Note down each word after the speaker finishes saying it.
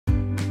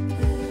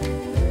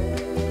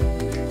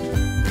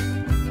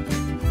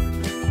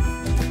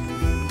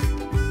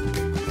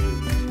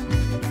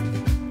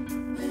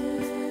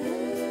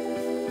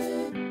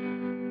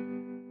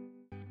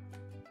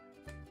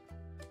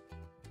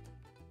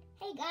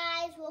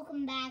guys,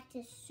 welcome back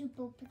to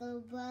Super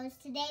Pickle Bros.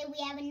 Today we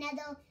have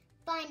another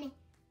fun,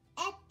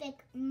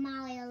 epic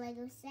Mario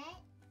Lego set.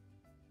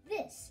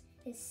 This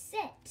is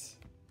set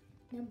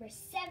number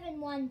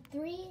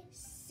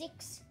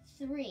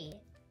 71363,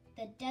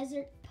 the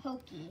Desert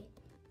Pokey.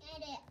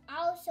 And it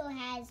also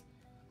has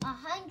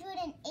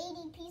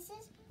 180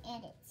 pieces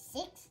and it's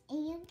 6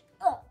 and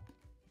up.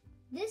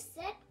 This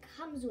set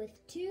comes with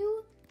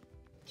 2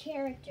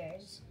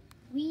 characters.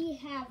 We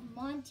have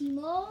Monty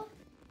Mole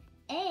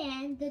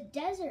and the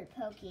Desert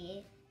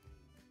Pokey,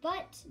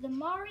 but the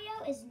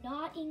Mario is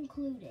not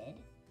included.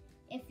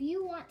 If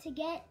you want to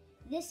get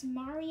this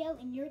Mario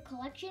in your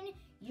collection,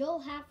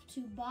 you'll have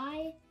to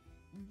buy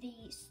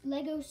the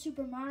Lego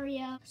Super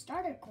Mario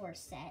Starter Course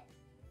set.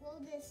 Well,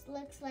 this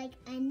looks like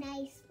a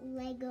nice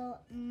Lego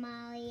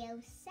Mario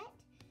set.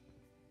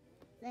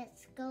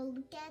 Let's go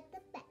look at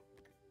the back.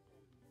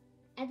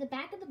 At the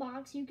back of the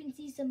box, you can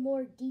see some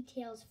more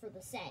details for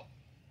the set.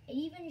 It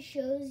even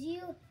shows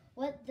you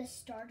what the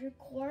starter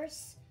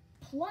course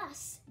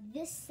plus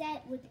this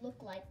set would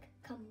look like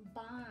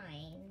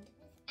combined.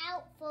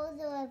 Without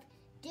further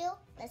ado,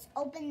 let's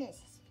open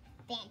this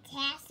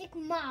fantastic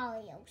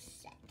Mario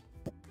set.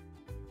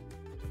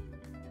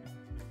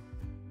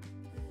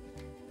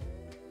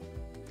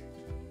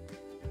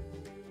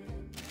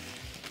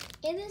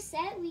 In this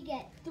set, we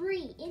get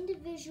 3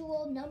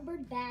 individual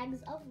numbered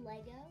bags of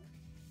Lego.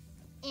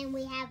 And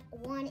we have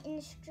 1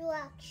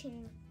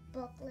 instruction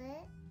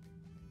booklet.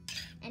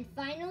 And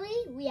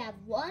finally, we have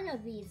 1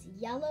 of these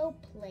yellow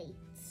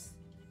plates.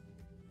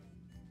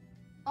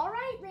 All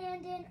right,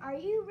 Brandon, are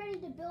you ready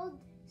to build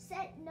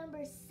set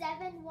number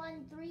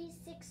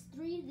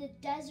 71363, the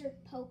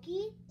Desert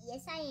Pokey?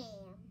 Yes, I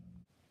am.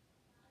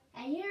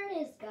 And here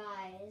it is,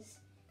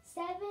 guys.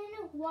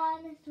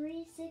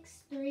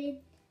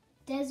 71363,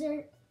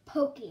 Desert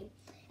Pokey.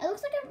 It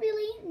looks like a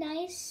really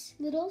nice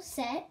little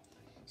set.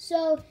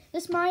 So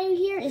this Mario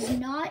here is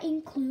not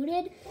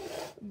included,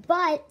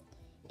 but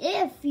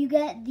if you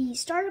get the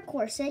starter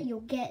course set,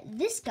 you'll get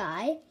this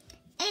guy,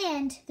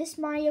 and this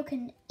Mario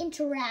can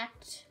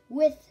interact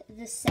with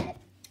the set.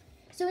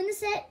 So in the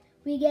set,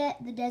 we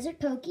get the Desert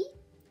Pokey,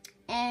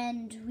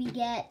 and we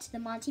get the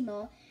Monty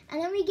Mole,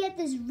 and then we get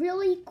this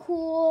really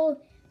cool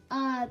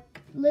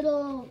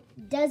little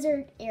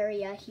desert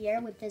area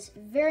here with this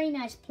very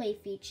nice play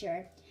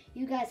feature.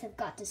 You guys have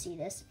got to see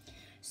this.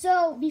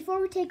 So before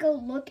we take a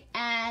look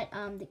at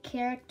the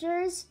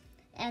characters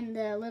and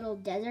the little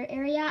desert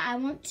area, I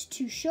want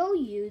to show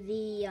you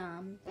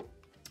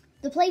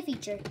the play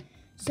feature.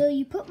 So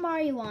you put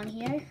Mario on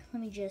here.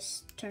 Let me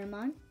just turn him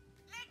on.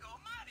 Lego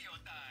Mario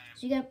time.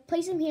 So you gotta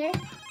place him here.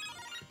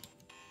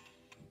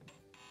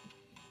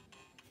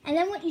 And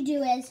then what you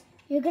do is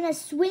you're gonna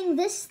swing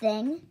this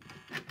thing.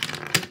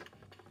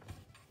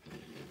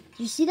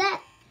 Do you see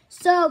that?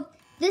 So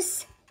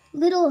this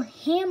little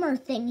hammer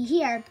thing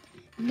here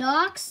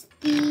knocks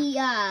the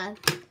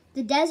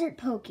Desert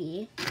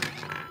Pokey.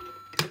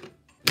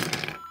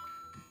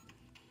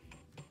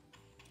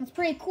 That's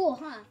pretty cool,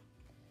 huh?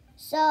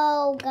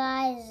 So,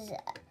 guys,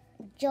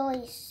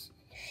 Joyce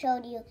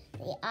showed you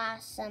the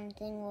awesome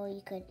thing where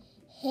you could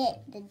hit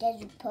the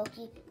Desert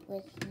Pokey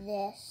with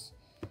this.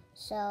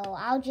 So,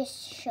 I'll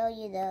just show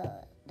you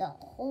the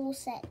whole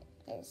set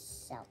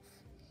itself.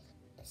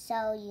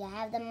 So, you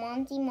have the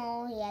Monty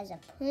Mole. He has a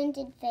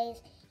printed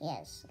face. He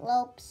has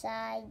slope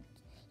sides.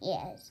 He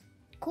has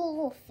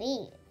cool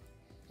feet.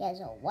 He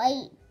has a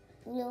white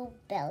little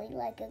belly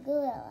like a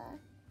gorilla,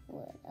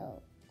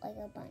 like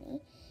a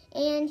bunny.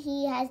 And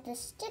he has the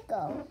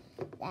sticker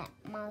that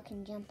Mario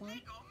can jump on.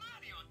 Lego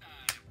Mario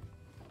time.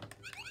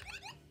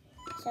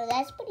 So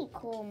that's pretty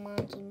cool,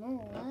 Monty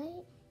Mole,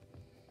 right?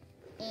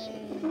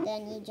 And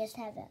then you just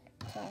have to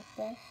tap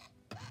this.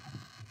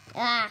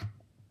 Ah!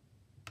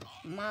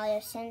 Mario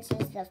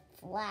senses the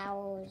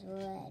flower is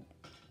red.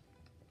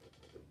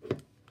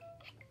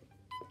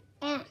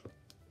 Ah!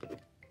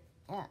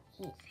 Oh,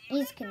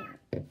 he's coming.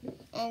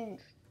 And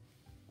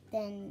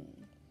then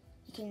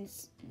you can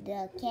see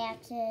the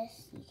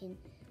cactus. You can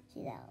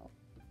see that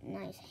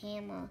nice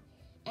hammer.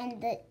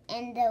 And the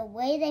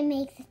way they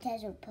make the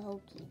Desert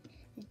Pokey.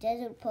 The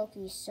Desert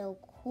Pokey is so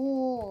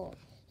cool.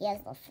 He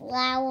has the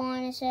flower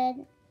on his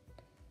head.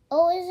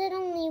 Or is it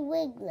only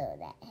Wiggler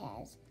that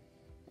has,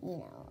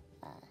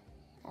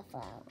 a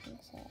flower on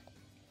his head?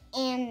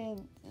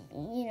 And,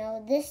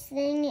 this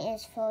thing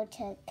is to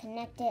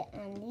connect it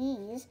on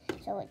these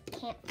so it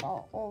can't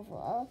fall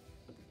over.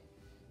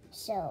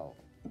 So,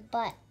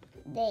 but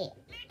they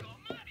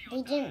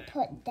didn't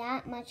put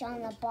that much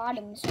on the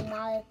bottom so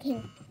Mario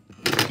can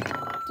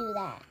do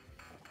that.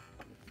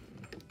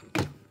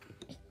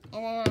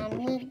 And then on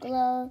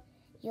Wiggler,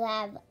 you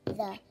have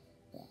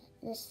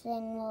this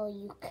thing where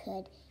you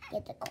could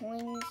get the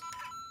coins.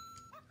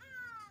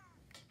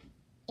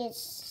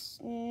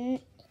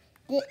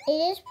 It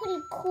is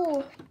pretty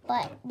cool,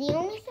 but the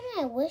only thing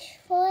I wish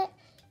for it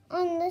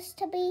on this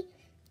to be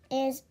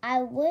is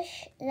I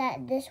wish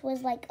that this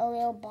was like a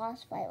real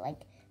boss fight,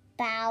 like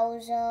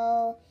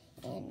Bowser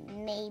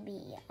and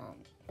maybe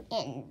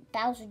and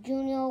Bowser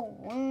Jr.,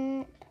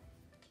 Womp,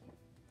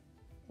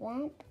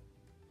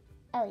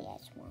 Oh yeah,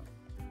 it's one.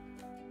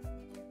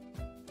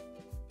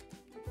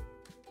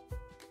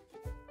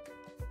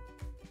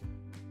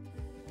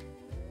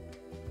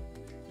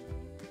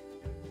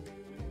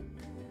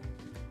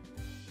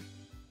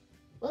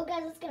 Well,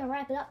 guys, that's going to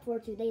wrap it up for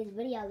today's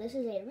video. This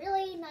is a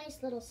really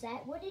nice little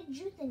set. What did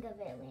you think of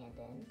it,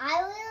 Landon? I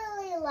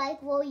really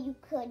like where you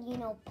could,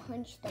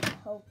 punch the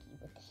Pokey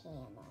with the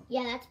hammer.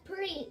 Yeah, that's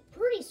pretty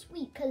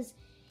sweet, because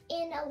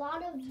in a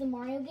lot of the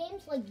Mario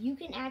games, like, you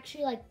can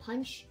actually, like,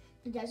 punch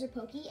the Desert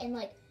Pokey, and,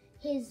 like,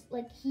 he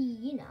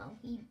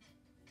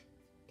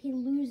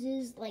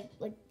loses, like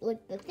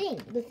the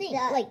thing,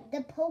 like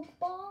the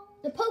Pokeball?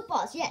 the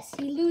Pokeballs, yes,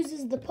 he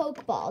loses the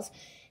Pokeballs.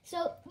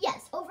 So,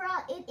 yes,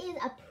 overall, it is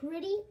a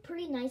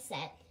pretty nice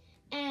set,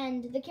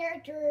 and the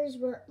characters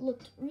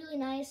looked really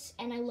nice,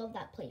 and I love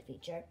that play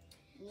feature.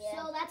 Yeah.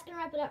 So, that's going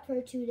to wrap it up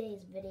for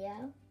today's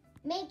video.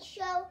 Make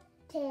sure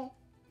to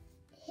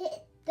hit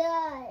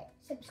the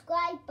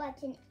subscribe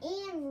button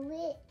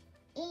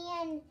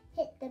and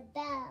hit the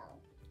bell.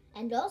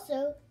 And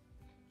also,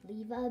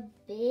 leave a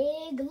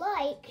big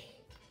like.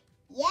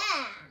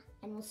 Yeah.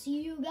 And we'll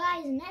see you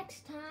guys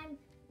next time.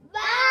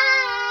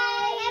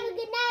 Bye. Have a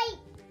good night.